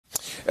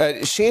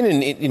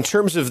Shannon, in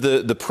terms of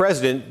the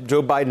president,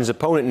 Joe Biden's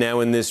opponent now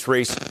in this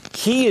race,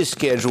 he is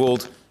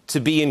scheduled to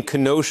be in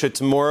Kenosha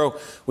tomorrow.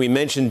 We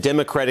mentioned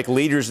Democratic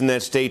leaders in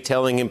that state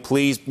telling him,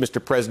 please,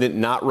 Mr. President,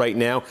 not right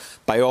now.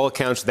 By all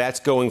accounts, that's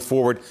going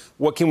forward.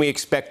 What can we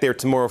expect there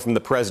tomorrow from the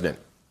president?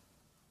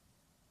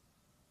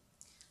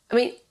 I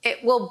mean,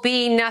 it will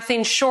be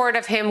nothing short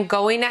of him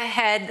going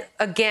ahead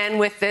again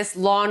with this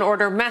law and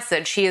order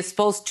message. He is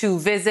supposed to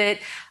visit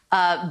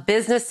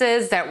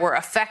businesses that were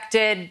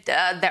affected,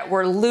 that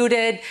were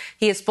looted.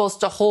 He is supposed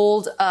to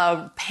hold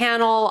a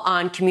panel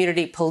on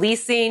community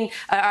policing.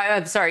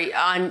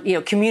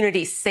 On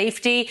community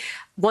safety.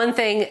 One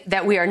thing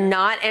that we are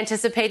not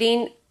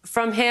anticipating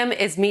from him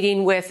is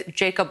meeting with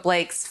Jacob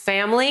Blake's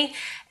family,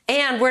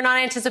 and we're not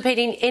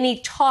anticipating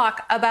any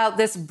talk about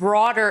this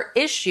broader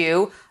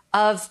issue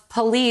of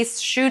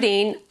police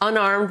shooting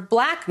unarmed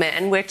black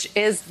men, which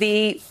is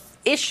the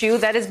issue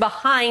that is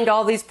behind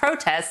all these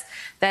protests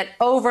that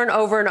over and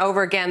over and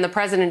over again the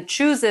president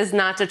chooses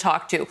not to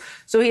talk to.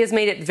 So he has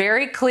made it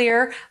very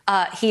clear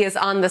he is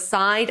on the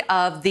side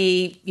of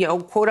the,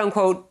 quote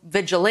unquote,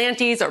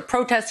 vigilantes or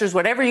protesters,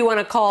 whatever you want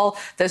to call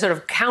the sort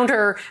of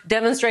counter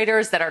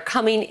demonstrators that are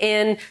coming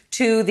in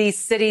to these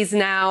cities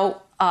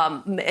now,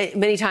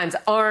 many times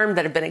armed,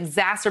 that have been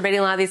exacerbating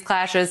a lot of these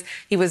clashes.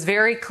 He was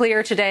very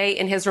clear today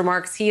in his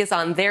remarks. He is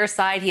on their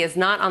side. He is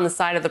not on the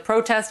side of the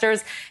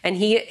protesters. And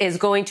he is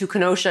going to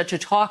Kenosha to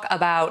talk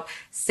about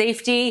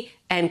safety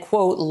and,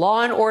 quote,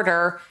 law and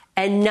order,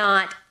 and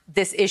not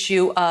this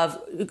issue of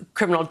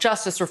criminal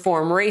justice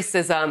reform,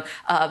 racism,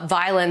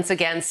 violence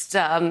against,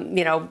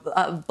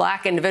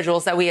 black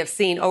individuals that we have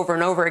seen over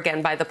and over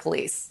again by the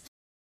police.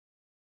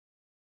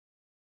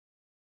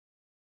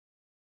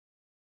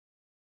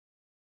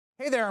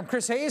 Hey there, I'm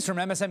Chris Hayes from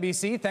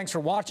MSNBC. Thanks for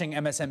watching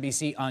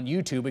MSNBC on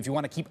YouTube. If you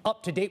want to keep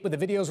up to date with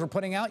the videos we're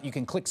putting out, you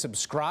can click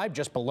subscribe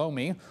just below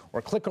me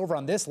or click over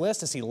on this list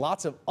to see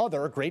lots of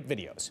other great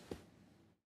videos.